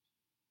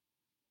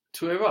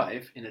To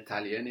arrive in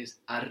Italian is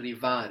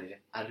arrivare,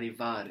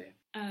 arrivare.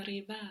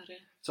 Arrivare.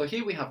 So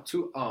here we have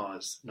two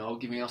R's now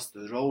giving us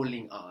the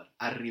rolling R,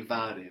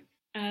 arrivare.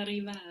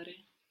 Arrivare.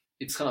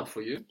 It's hard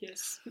for you?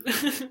 Yes.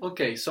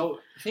 Okay, so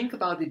think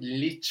about it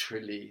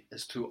literally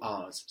as two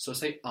R's. So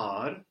say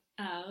R,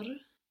 Ar.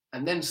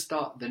 and then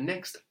start the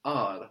next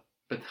R,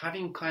 but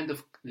having kind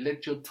of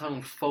let your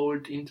tongue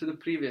fold into the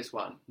previous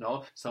one,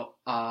 no? So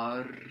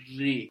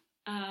arri.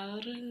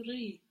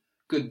 Arri.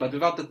 Good, but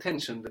without the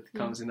tension that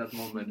comes in that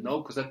moment, no?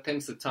 Because that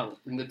tends the tongue,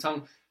 and the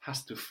tongue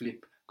has to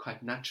flip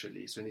quite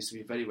naturally, so it needs to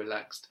be very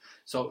relaxed.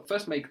 So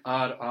first make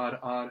R, R,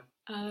 R.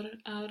 Ar,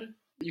 ar.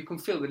 You can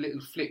feel the little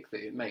flick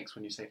that it makes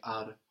when you say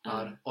R,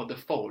 R, or the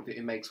fold that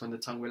it makes when the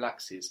tongue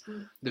relaxes.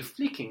 The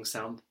flicking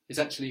sound is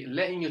actually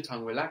letting your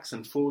tongue relax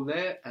and fall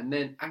there, and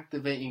then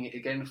activating it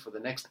again for the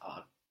next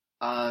R.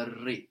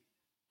 Arri.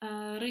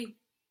 Arri.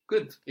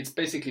 Good. It's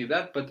basically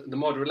that, but the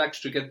more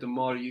relaxed you get, the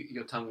more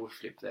your tongue will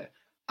flip there.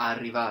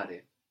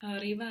 Arrivare.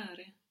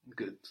 Arrivare.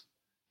 Good.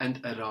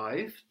 And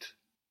arrived?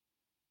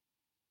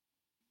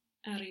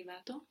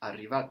 Arrivato.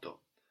 Arrivato.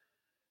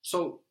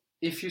 So,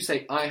 if you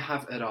say, I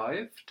have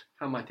arrived,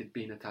 how might it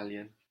be in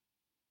Italian?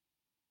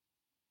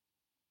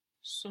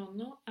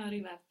 Sono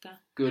arrivata.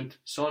 Good.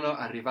 Sono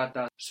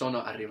arrivata,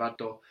 sono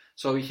arrivato.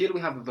 So here we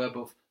have a verb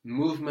of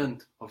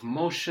movement, of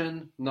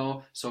motion.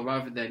 No. So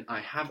rather than I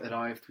have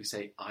arrived, we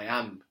say I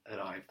am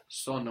arrived.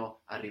 Sono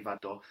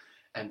arrivato.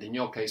 And in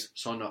your case,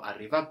 sono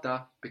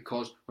arrivata,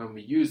 because when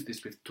we use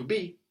this with to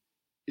be,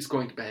 it's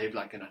going to behave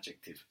like an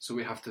adjective. So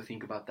we have to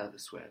think about that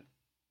as well.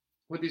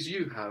 What does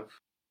you have?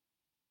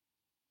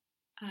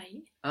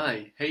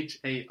 I.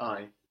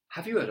 H-A-I.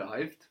 Have you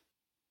arrived?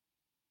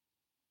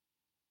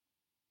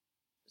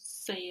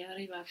 Sei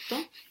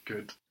arrivato.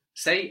 Good.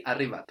 Sei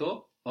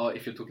arrivato, or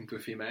if you're talking to a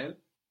female,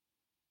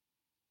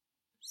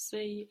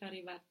 Sei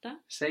arrivata.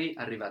 sei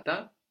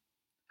arrivata.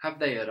 Have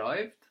they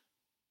arrived?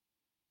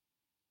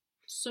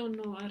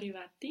 Sono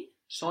arrivati.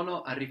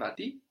 Sono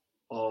arrivati,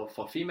 or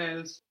for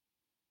females,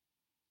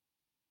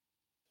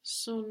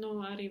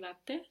 Sono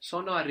arrivate.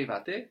 sono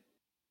arrivate.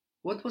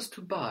 What was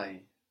to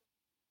buy?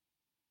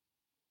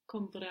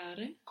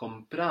 Comprare.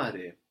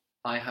 Comprare.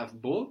 I have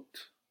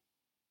bought.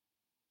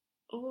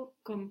 Ho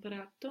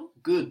comprato.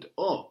 Good.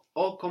 Ho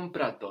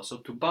comprato. So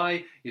to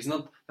buy is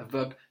not a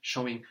verb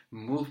showing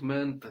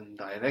movement and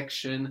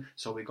direction.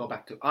 So we go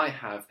back to I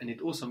have, and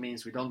it also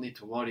means we don't need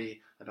to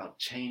worry about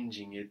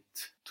changing it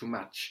to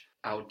match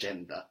our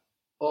gender.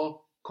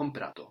 Ho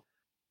comprato.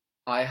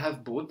 I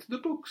have bought the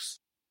books.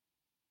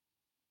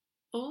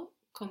 Ho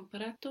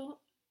comprato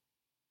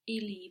I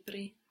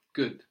libri.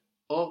 Good.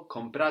 Ho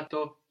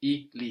comprato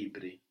I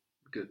libri.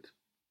 Good.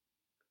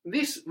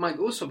 This might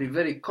also be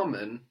very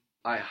common,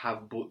 I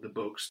have bought the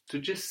books, to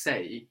just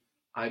say,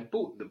 I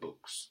bought the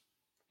books.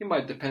 It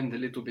might depend a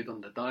little bit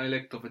on the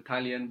dialect of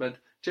Italian, but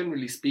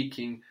generally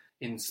speaking,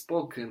 in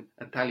spoken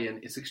Italian,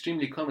 it's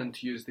extremely common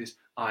to use this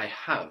I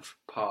have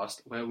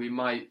past, where we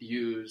might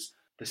use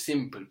the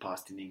simple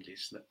past in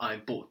English, the I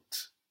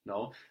bought.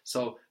 No?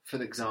 So,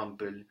 for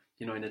example,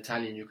 in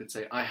Italian you could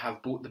say, I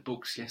have bought the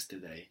books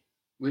yesterday,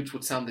 which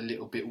would sound a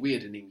little bit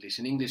weird in English.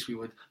 In English we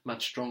would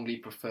much strongly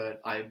prefer,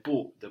 I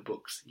bought the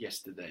books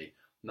yesterday.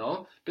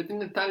 No? But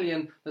in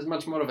Italian, there's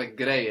much more of a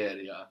grey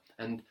area,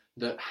 and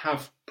the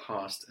have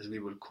past, as we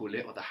will call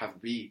it, or the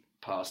have be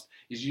past,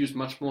 is used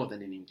much more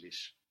than in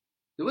English.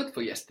 The word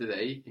for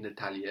yesterday in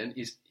Italian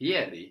is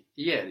ieri,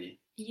 ieri.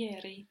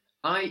 Ieri.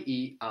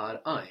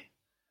 I-E-R-I.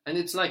 And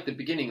it's like the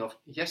beginning of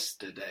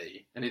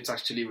yesterday, and it's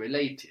actually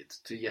related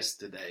to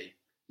yesterday.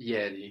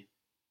 Ieri.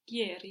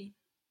 Ieri.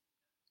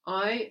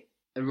 I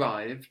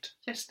arrived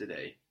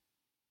yesterday.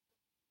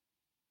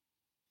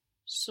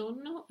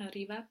 Sono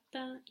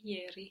arrivata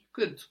ieri.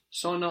 Good.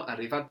 Sono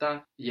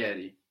arrivata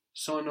ieri.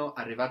 Sono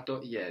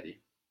arrivato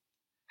ieri.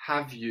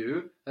 Have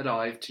you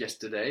arrived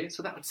yesterday?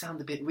 So that would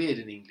sound a bit weird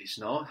in English,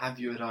 no? Have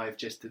you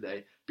arrived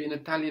yesterday? But in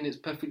Italian it's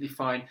perfectly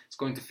fine. It's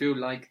going to feel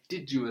like,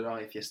 did you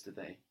arrive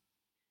yesterday?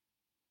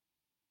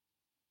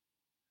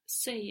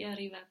 Sei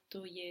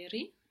arrivato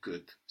ieri.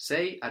 Good.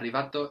 Sei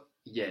arrivato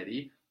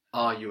ieri.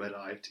 Are you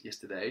arrived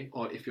yesterday?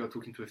 Or if you're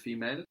talking to a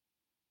female?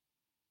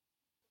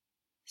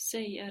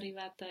 Sei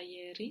arrivata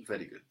ieri.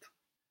 Very good.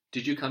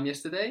 Did you come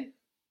yesterday?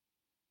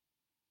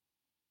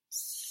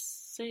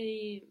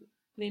 Sei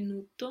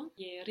venuto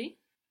ieri.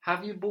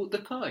 Have you bought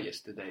the car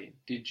yesterday?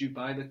 Did you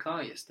buy the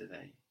car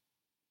yesterday?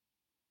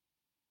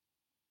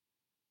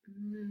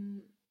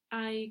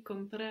 Hai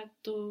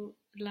comprato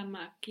la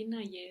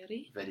macchina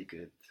ieri. Very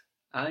good.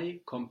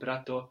 Hai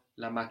comprato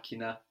la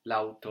macchina,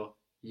 l'auto,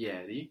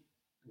 ieri?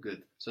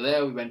 Good. So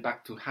there we went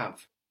back to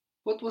have.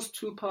 What was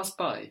to pass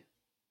by?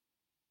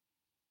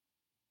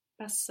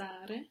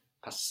 Passare.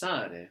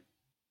 Passare.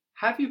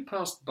 Have you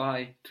passed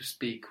by to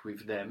speak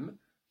with them?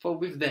 For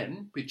with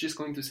them, we're just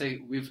going to say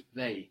with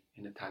they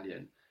in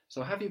Italian.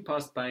 So have you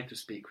passed by to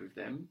speak with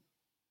them?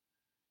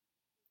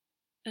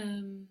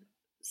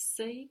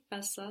 Sei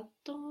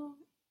passato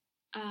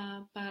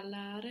a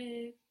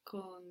parlare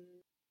con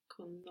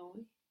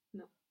noi?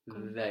 No.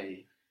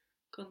 They.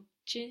 Con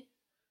ce?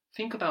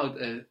 Think about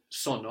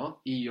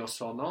sono, io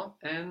sono,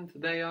 and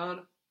they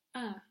are...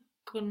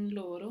 con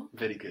loro.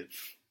 Very good.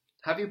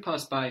 Have you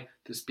passed by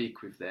to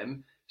speak with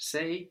them?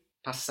 Sei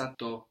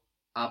passato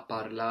a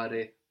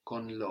parlare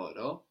con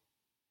loro?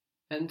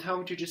 And how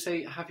would you just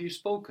say, have you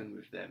spoken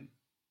with them?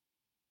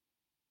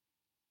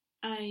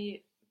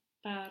 Hai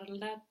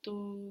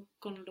parlato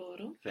con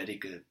loro? Very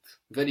good.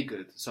 Very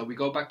good. So we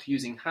go back to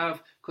using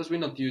have because we're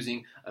not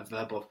using a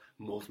verb of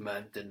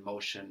movement and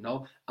motion.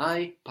 No,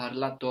 hai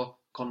parlato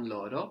con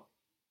loro.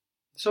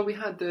 So we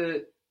had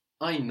the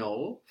I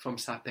know from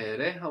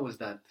sapere. How was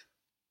that?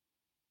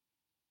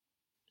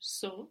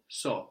 So.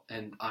 So,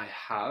 and I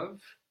have.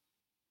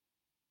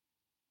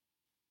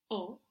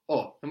 O.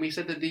 Oh, and we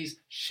said that these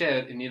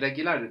share an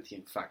irregularity,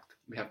 in fact.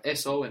 We have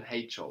SO and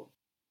HO.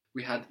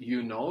 We had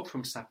you know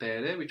from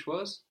sapere, which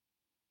was?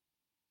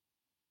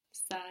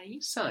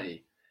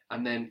 Sai.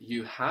 And then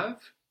you have?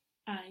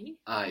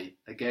 I.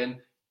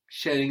 Again,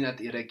 sharing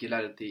that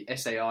irregularity,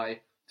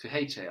 SAI to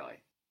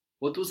HAI.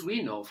 What does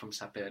we know from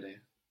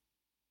sapere?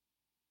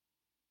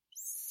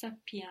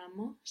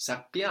 Sappiamo.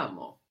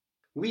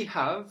 We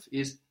have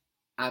is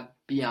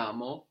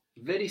abbiamo.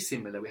 Very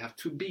similar. We have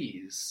two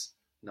B's.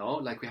 No,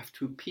 like we have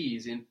two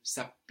P's in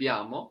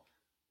sappiamo.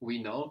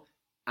 We know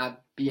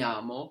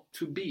abbiamo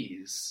two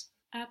B's.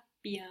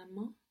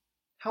 Abbiamo.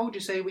 How would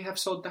you say we have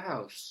sold the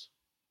house?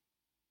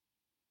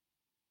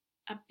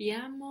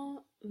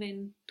 Abbiamo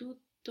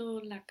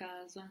venduto la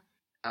casa.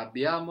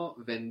 Abbiamo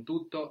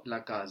venduto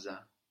la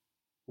casa.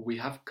 We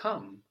have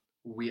come.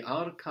 We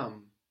are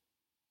come.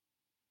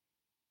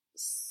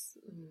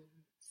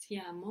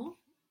 Siamo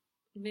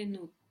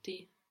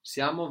venuti.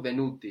 Siamo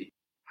venuti.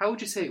 How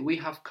would you say we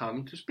have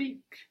come to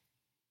speak?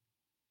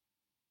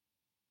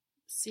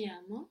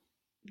 Siamo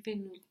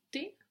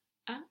venuti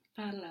a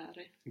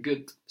parlare.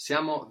 Good.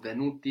 Siamo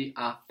venuti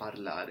a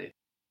parlare.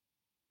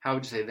 How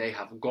would you say they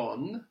have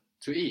gone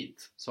to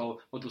eat?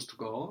 So what was to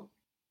go?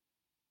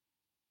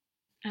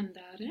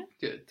 Andare.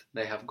 Good.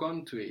 They have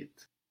gone to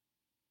eat.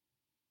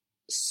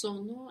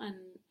 Sono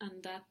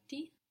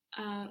andati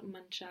a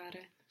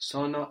mangiare.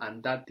 Sono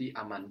andati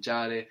a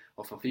mangiare,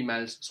 or for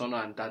females, sono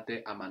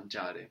andate a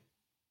mangiare.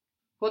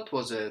 What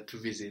was to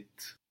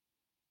visit?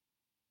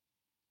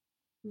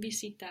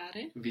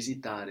 Visitare.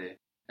 Visitare.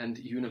 And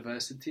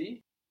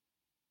university?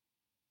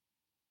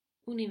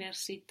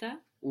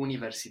 Università.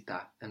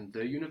 Università. And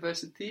the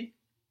university?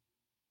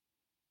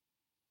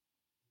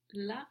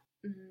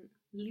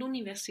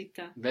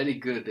 L'università. Very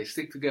good. They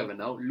stick together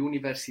now.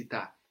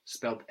 L'università.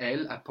 Spelled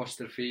L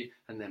apostrophe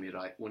and then we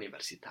write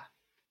università.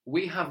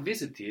 We have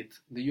visited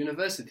the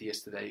university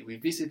yesterday. We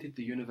visited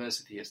the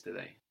university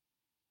yesterday.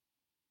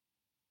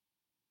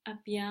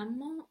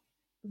 Abbiamo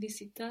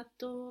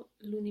visitato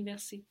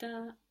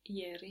l'università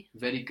ieri.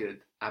 Very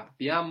good.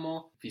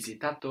 Abbiamo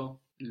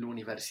visitato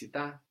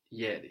l'università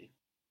ieri.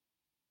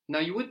 Now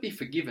you would be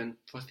forgiven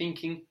for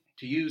thinking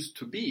to use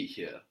to be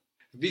here.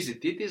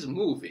 Visited is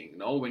moving,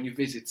 no? When you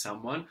visit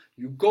someone,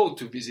 you go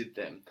to visit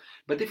them.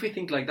 But if we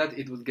think like that,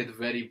 it would get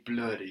very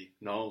blurry,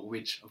 no?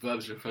 Which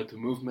verbs refer to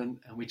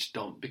movement and which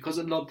don't. Because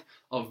a lot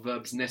of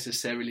verbs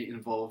necessarily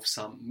involve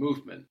some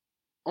movement.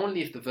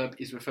 Only if the verb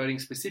is referring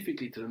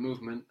specifically to the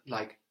movement,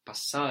 like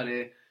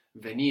passare,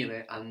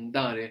 venire,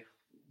 andare,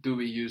 do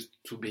we use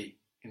to be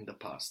in the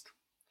past.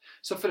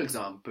 So for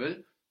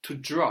example, to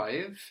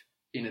drive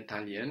in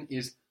Italian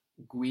is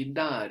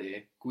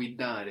guidare,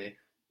 guidare.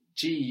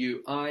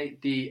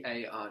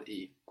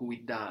 G-U-I-D-A-R-E,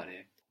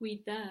 guidare.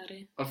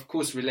 Guidare. Of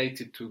course,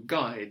 related to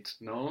guide,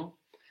 no?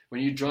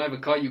 When you drive a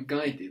car, you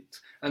guide it.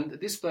 And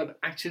this verb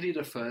actually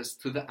refers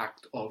to the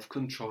act of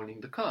controlling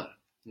the car,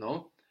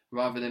 no?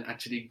 Rather than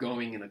actually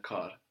going in a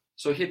car.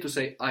 So here to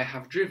say, I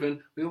have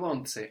driven, we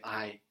won't say,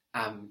 I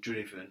am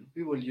driven.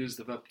 We will use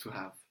the verb to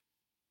have.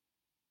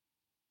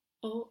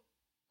 Ho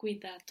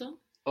guidato.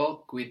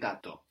 Ho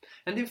guidato.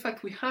 And in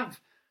fact, we have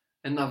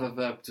another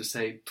verb to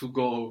say to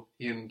go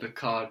in the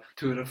car,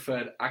 to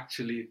refer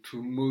actually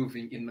to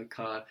moving in the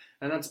car,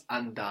 and that's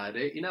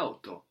andare in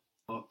auto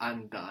or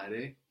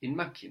andare in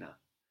macchina.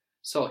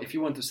 So if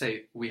you want to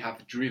say we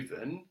have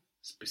driven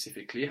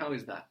specifically, how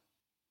is that?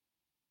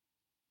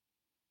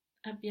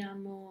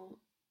 Abbiamo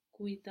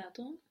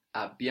guidato.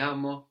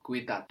 Abbiamo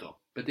guidato.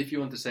 But if you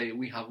want to say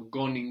we have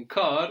gone in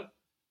car,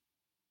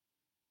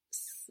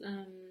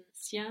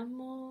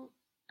 siamo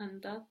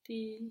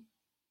andati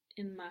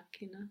in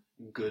macchina.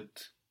 Good.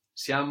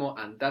 Siamo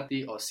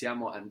andati or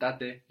siamo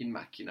andate in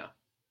macchina.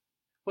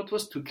 What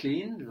was to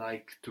clean,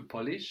 like to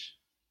polish?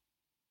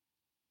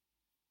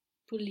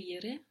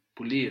 Pulire.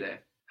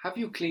 Pulire. Have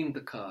you cleaned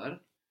the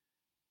car?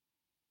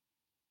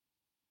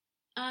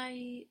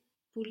 Hai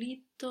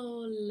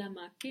pulito la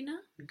macchina?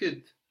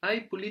 Good.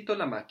 Hai pulito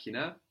la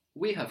macchina?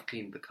 We have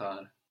cleaned the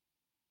car.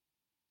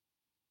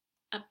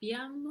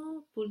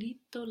 Abbiamo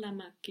pulito la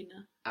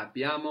macchina.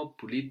 Abbiamo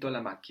pulito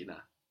la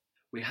macchina.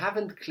 We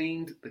haven't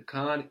cleaned the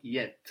car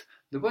yet.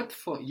 The word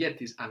for yet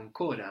is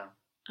ancora.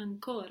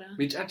 Ancora.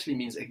 Which actually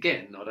means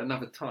again or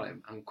another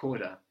time.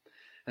 Ancora.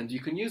 And you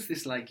can use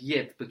this like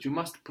yet, but you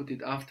must put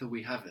it after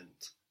we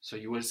haven't. So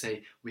you will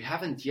say, we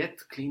haven't yet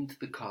cleaned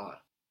the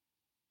car.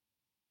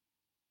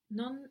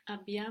 Non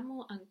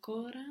abbiamo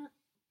ancora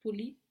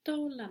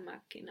pulito la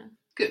macchina.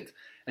 Good.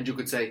 And you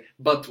could say,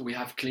 but we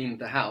have cleaned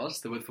the house.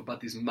 The word for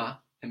but is ma,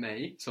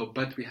 M-A. So,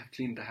 but we have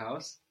cleaned the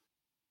house.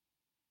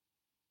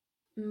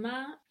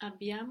 Ma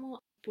abbiamo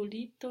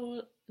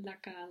pulito la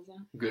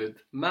casa. Good.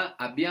 Ma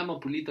abbiamo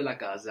pulito la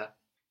casa.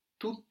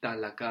 Tutta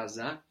la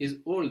casa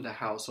is all the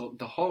house, or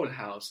the whole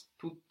house.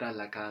 Tutta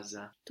la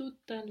casa.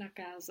 Tutta la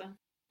casa.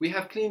 We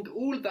have cleaned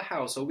all the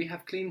house, or we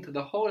have cleaned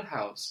the whole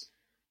house.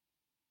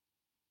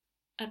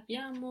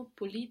 Abbiamo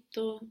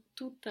pulito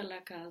tutta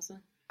la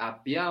casa.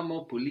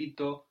 Abbiamo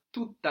pulito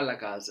tutta la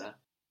casa.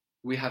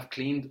 We have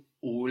cleaned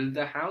all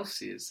the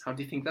houses. How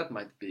do you think that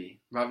might be?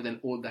 Rather than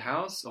all the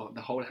house or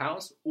the whole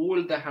house,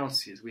 all the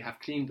houses. We have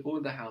cleaned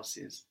all the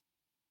houses.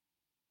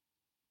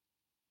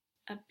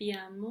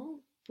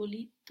 Abbiamo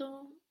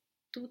pulito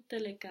tutte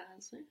le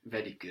case.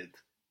 Very good.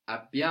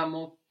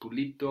 Abbiamo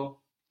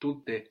pulito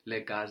tutte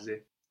le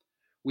case.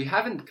 We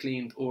haven't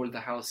cleaned all the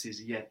houses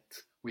yet.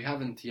 We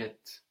haven't yet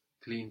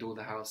cleaned all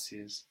the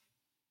houses.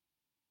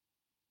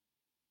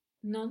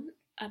 Non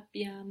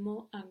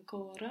abbiamo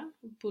ancora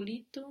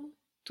pulito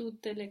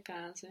tutte le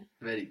case.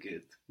 Very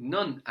good.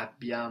 Non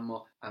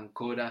abbiamo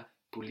ancora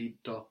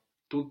pulito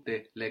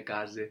tutte le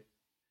case.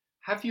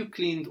 Have you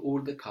cleaned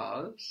all the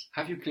cars?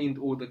 Have you cleaned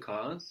all the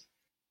cars?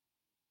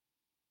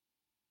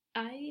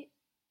 Hai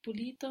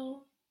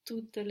pulito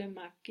tutte le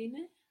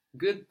macchine?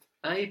 Good.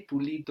 Hai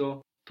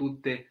pulito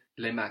tutte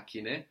le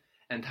macchine.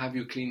 And have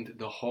you cleaned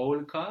the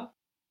whole car?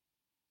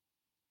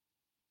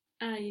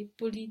 Hai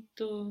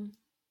pulito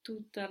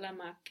tutta la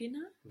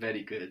macchina?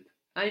 Very good.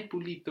 Hai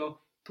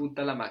pulito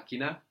tutta la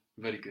macchina?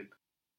 Very good.